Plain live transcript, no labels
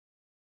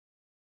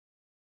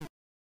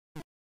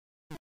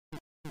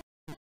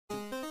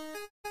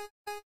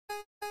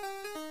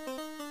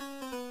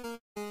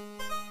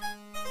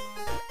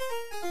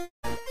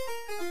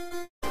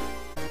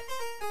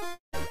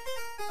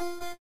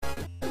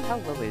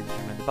Hello ladies and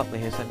gentlemen, the Butler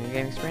here, New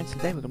Game Experience.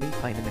 Today we're going to be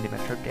playing the Mini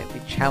Metro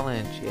Daily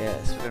Challenge.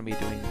 Yes, we're going to be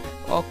doing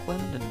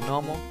Auckland and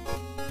normal.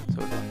 So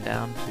we're going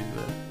down to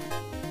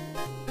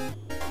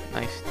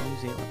nice New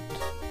Zealand.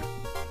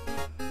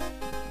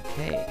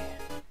 Okay.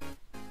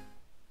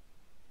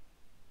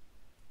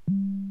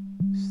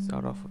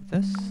 Start off with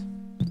this.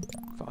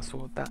 Fast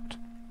forward that.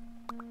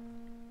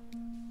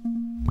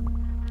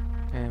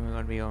 And we're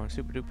going to be going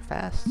super duper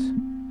fast.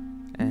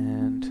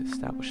 And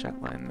establish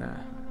that line there.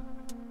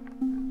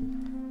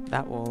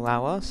 That will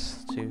allow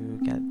us to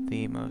get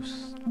the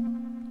most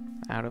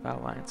out of our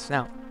lines.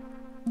 Now,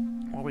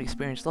 what we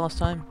experienced last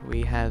time,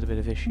 we had a bit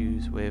of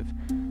issues with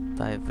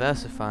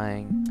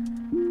diversifying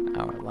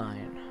our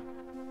line.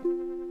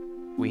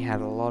 We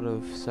had a lot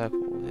of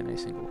circles in a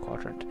single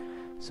quadrant,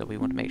 so we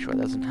want to make sure it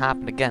doesn't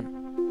happen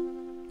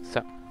again.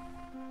 So,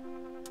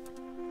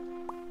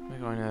 we're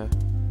going to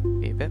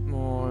be a bit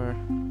more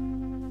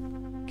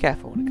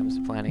careful when it comes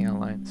to planning our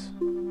lines.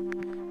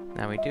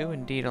 Now we do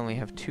indeed only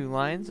have 2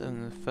 lines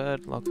and the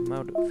 3rd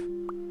locomotive.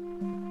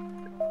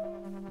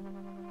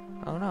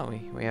 Oh no,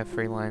 we have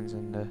 3 lines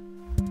and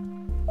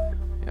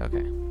yeah,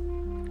 okay.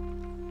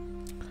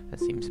 That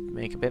seems to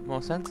make a bit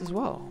more sense as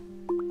well.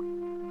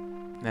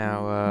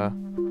 Now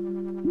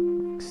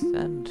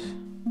extend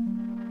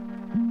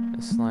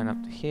this line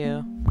up to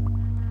here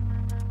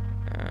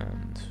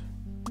and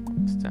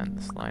extend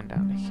this line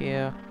down to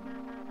here.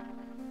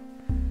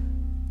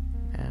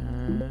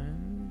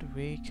 And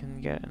we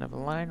can get another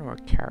line or a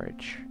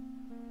carriage.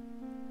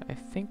 I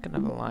think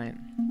another line.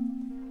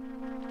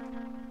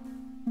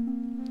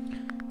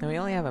 Now we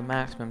only have a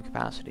maximum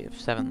capacity of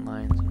 7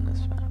 lines in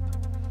this map,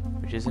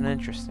 which is an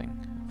interesting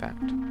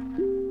fact.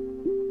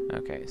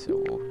 Okay, so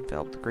we'll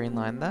develop the green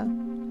line there,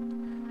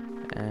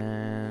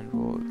 and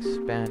we'll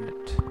expand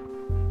it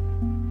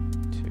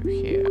to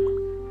here.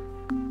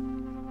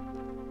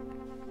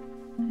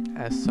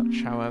 As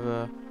such,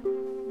 however,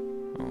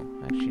 oh,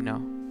 actually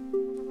no.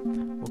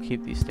 We'll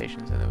keep these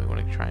stations and then we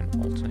want to try and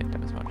alternate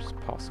them as much as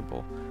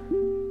possible.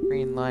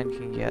 Green line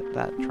can get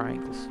that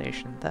triangle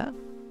station there.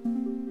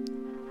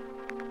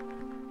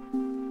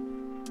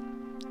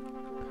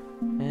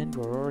 And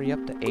we're already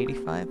up to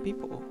 85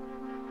 people.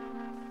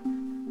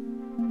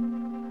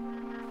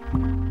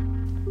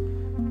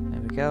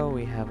 There we go,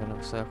 we have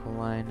another circle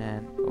line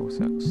and a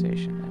circle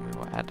station, and we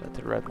will add that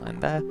to the red line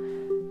there.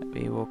 And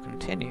we will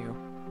continue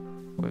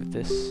with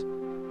this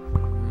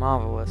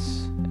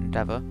marvelous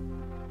endeavor.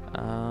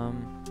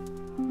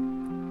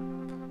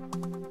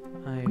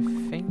 I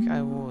think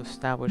I will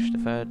establish the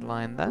 3rd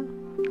line there.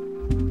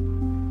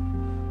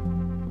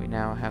 We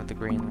now have the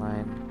green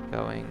line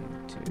going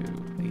to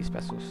the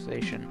special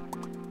station,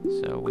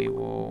 so we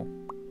will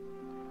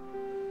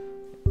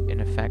in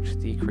effect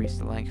decrease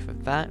the length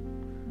of that.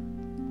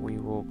 We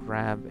will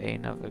grab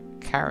another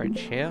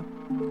carriage here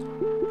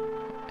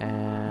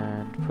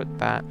and put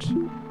that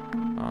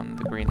on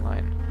the green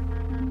line.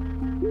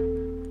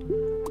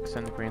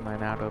 Send the green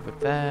line out over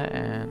there,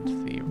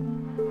 and the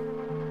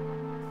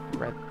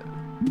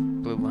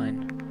blue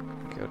line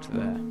go to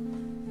there.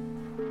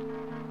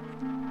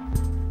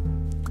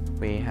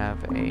 We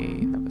have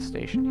another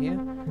station here,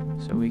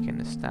 so we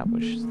can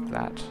establish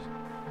that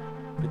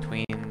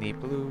between the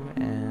blue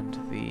and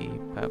the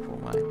purple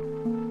line.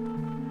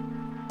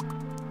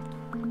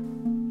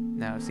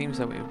 Now it seems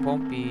that we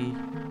won't be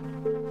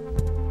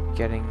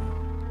getting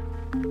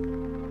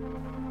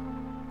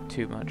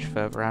too much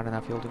further out in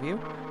our field of view.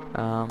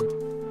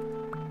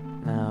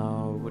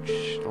 Now, which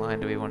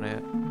line do we want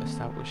to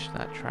establish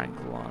that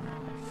triangle on?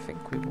 I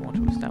think we want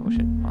to establish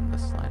it on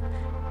this line.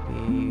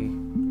 The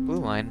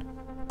blue line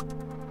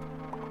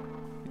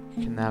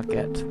can now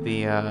get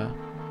the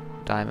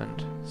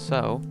diamond,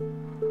 so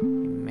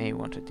we may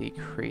want to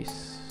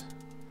decrease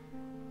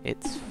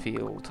its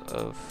field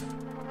of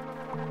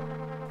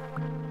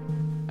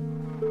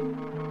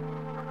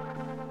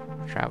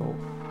travel.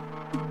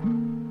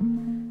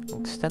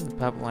 We'll extend the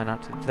purple line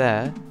out to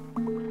there.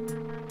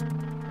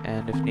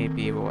 And if need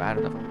be, we'll add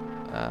another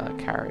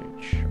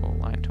carriage or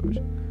line to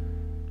it.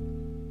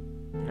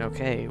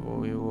 Okay, well,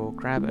 we will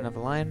grab another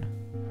line.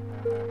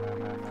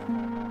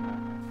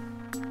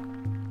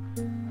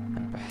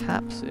 And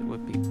perhaps it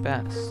would be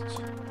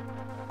best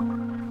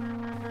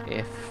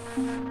if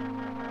we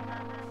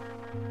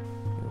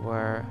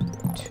were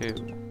to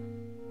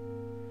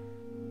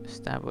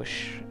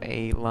establish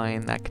a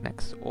line that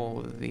connects all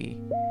of the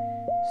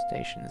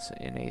stations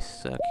in a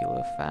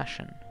circular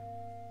fashion.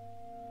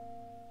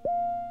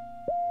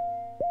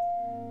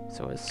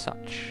 So as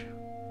such,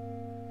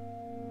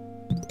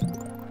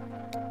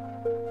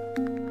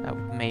 that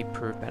may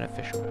prove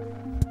beneficial.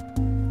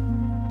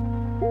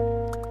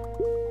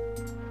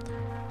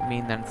 I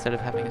mean that instead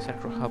of having a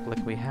central hub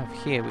like we have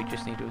here, we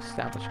just need to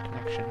establish a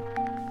connection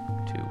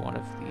to one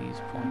of these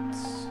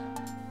points.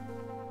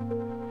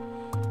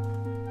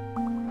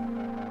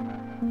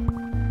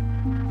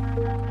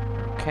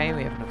 Okay,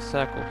 we have another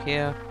circle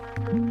here.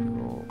 We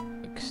will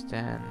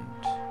extend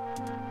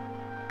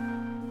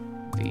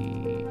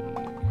the...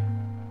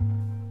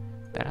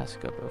 That has to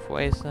go both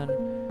ways then.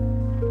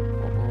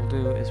 What we'll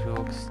do is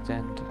we'll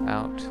extend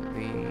out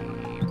the...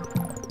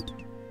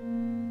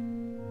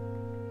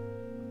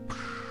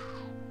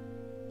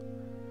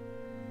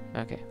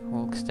 Okay,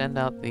 we'll extend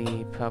out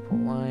the purple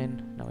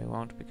line. No, we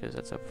won't, because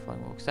that's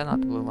overflowing. We'll extend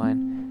out the blue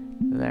line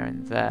there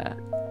and there.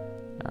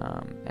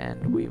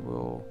 And we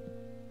will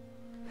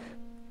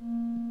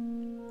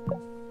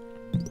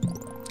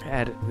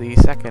add the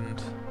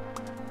second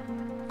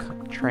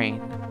train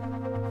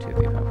to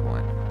the purple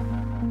line.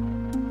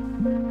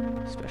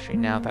 Especially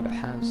now that it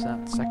has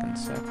that second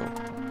circle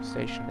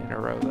station in a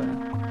row there.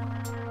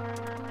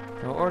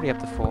 We're already up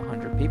to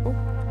 400 people,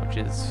 which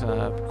is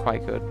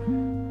quite good.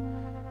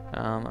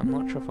 I'm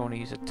not sure if I want to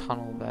use a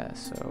tunnel there,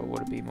 so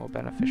would it be more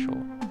beneficial?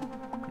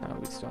 No,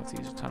 we'd still have to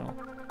use a tunnel.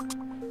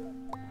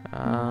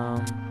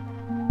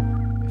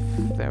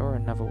 If there were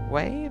another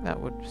way, that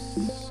would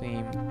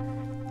seem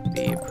to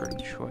be a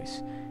prudent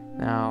choice.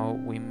 Now,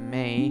 we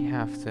may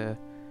have to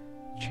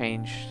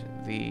change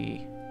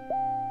the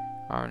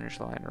orange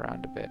line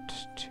around a bit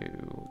to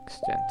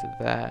extend to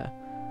there.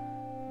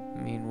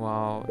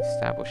 Meanwhile,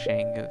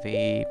 establishing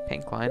the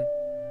pink line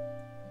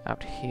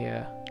out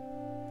here,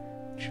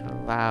 which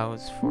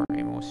allows for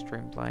a more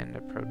streamlined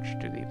approach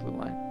to the blue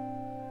line.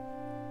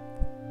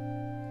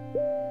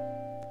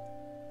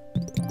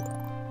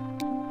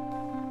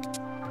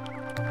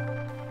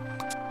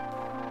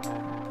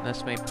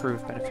 This may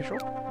prove beneficial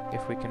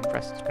if we can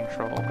wrest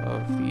control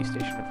of the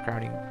station of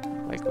crowding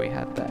like we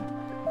had there.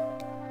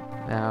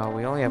 Now,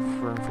 we only have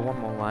room for one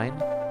more line,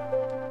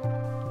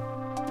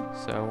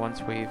 so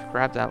once we've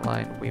grabbed that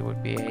line, we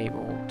would be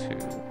able to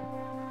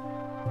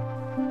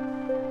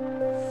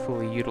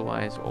fully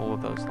utilize all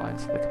of those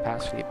lines to the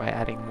capacity by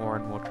adding more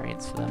and more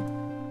trains to them,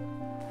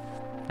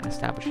 and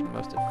establishing the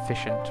most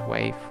efficient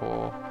way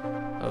for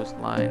those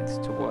lines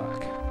to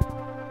work.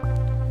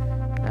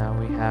 Now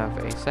we have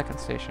a second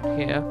station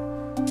here,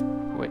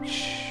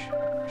 which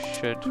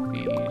should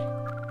be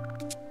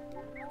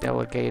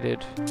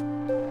delegated.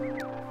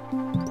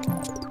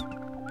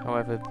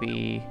 However,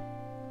 the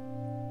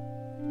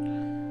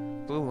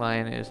blue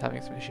line is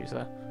having some issues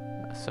there.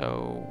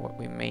 So what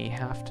we may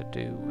have to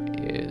do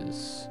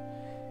is...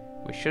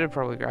 we should have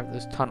probably grabbed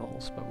those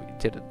tunnels, but we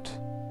didn't.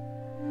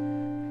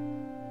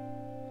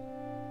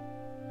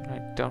 And I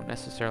don't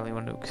necessarily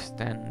want to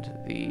extend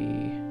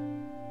the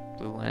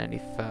blue line any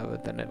further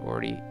than it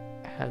already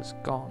has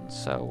gone.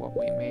 So what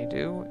we may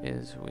do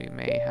is we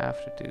may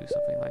have to do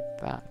something like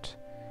that.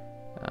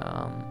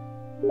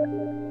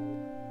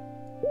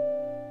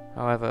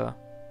 However,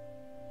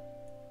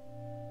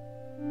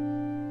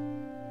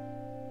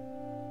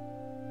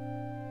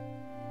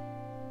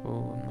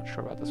 ooh, I'm not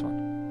sure about this one.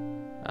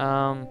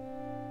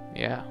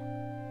 Yeah.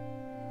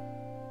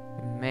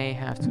 We may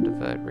have to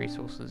divert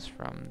resources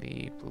from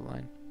the blue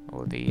line,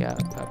 or the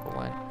purple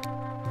line,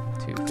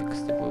 to fix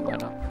the blue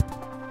line up.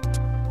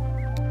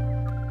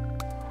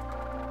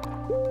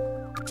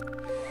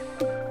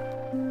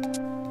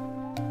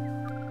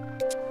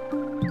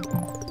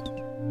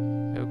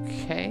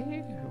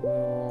 Okay,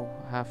 we'll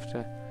have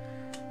to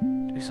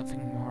do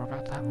something more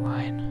about that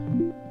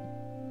line.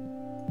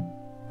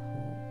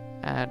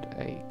 Add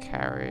a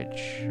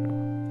carriage, or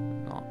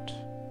not.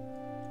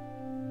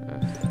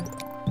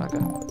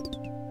 Bugger.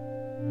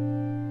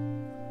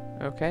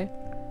 Okay.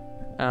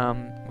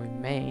 We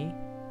may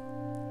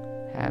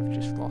have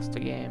just lost a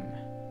game.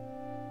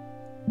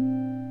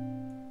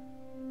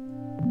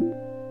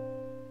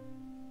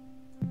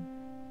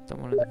 Don't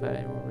want to divert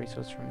any more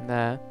resources from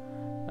there.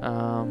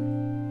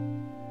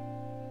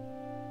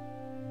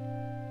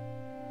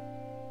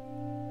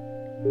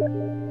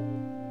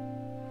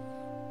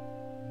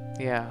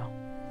 Yeah.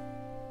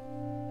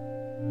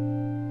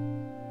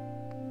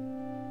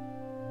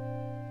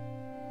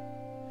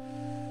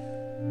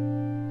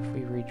 If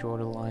we redraw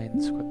the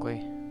lines quickly,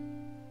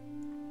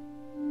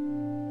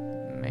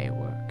 it may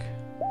work.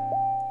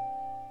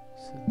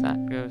 So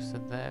that goes to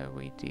there.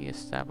 We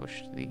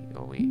de-established the...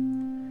 or we...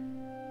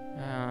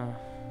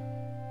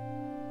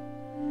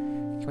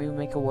 can we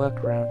make a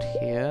workaround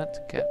here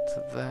to get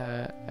to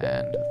there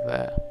and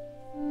there?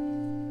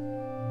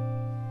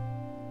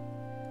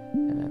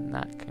 And then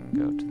that can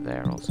go to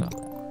there also.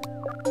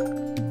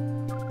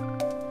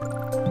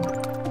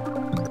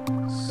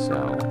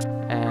 So,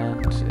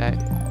 and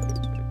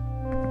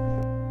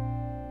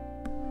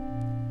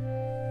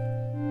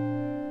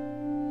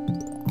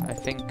I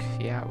think,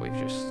 yeah, we've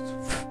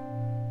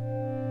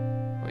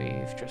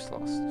just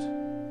lost.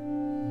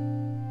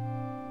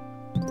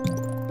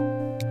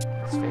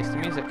 Let's face the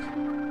music.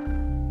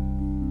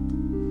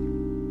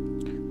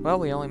 Well,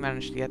 we only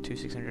managed to get to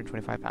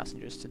 625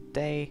 passengers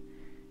today.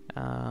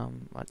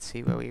 Let's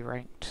see where we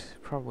ranked.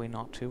 Probably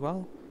not too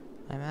well,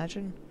 I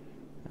imagine.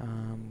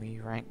 We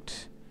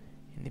ranked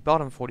in the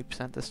bottom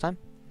 40% this time.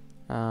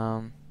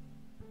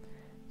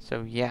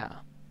 So yeah.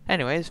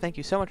 Anyways, thank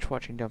you so much for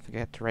watching. Don't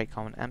forget to rate,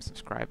 comment, and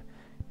subscribe.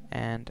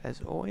 And as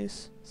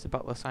always, it's the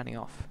Butler signing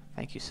off.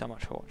 Thank you so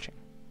much for watching.